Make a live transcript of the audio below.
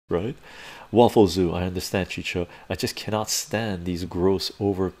right? Waffle Zoo, I understand, Chicho. I just cannot stand these gross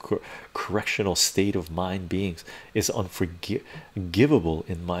over correctional state of mind beings. It's unforgivable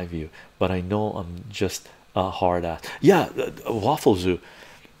in my view, but I know I'm just a hard ass. Yeah, Waffle Zoo,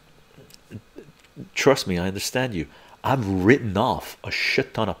 trust me, I understand you. I've written off a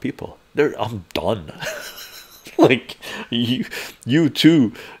shit ton of people. I'm done. Like you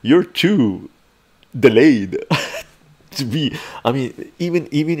too, you're too delayed to be. I mean, even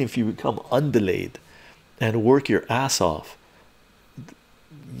if you become undelayed and work your ass off,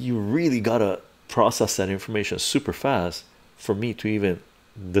 you really gotta process that information super fast for me to even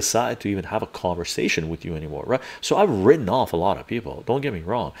decide to even have a conversation with you anymore, right? So I've written off a lot of people, don't get me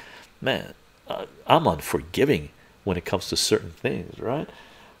wrong, man. I'm unforgiving when it comes to certain things, right?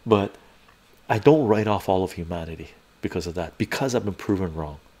 But I don't write off all of humanity because of that, because I've been proven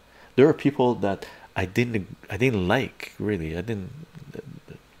wrong. There are people that I didn't like, really. I didn't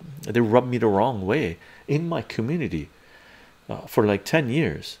They rubbed me the wrong way in my community for like 10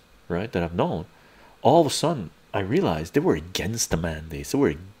 years, right? That I've known. All of a sudden I realized they were against the mandates, they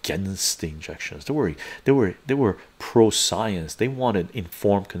were against the injections, they were pro science, they wanted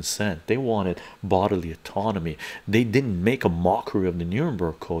informed consent, they wanted bodily autonomy, they didn't make a mockery of the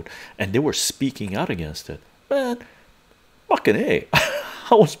Nuremberg Code, and they were speaking out against it. Man, fucking A.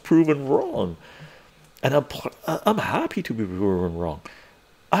 I was proven wrong, and I'm happy to be proven wrong.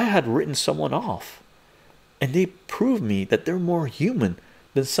 I had written someone off, and they proved me that they're more human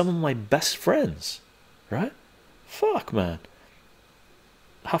than some of my best friends, right? Fuck, man.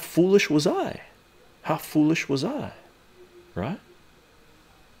 How foolish was I? How foolish was I? Right?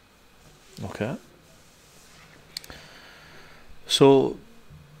 Okay. So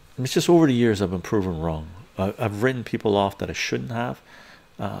it's just over the years I've been proven wrong. I've written people off that I shouldn't have,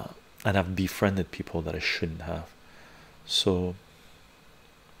 and I've befriended people that I shouldn't have. So,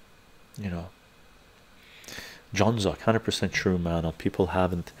 you know, John Zuck, 100% true, man. People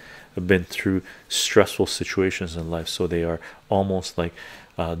haven't been through stressful situations in life, so they are almost like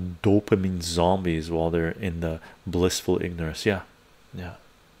dopamine zombies while they're in the blissful ignorance. Yeah, yeah,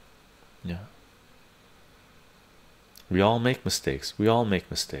 yeah. We all make mistakes. We all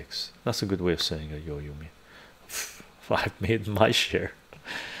make mistakes. That's a good way of saying it, Yo Yumi. I've made my share.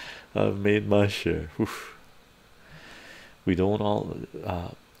 I've made my share. Oof. We don't all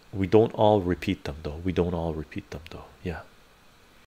we don't all repeat them though. We don't all repeat them though.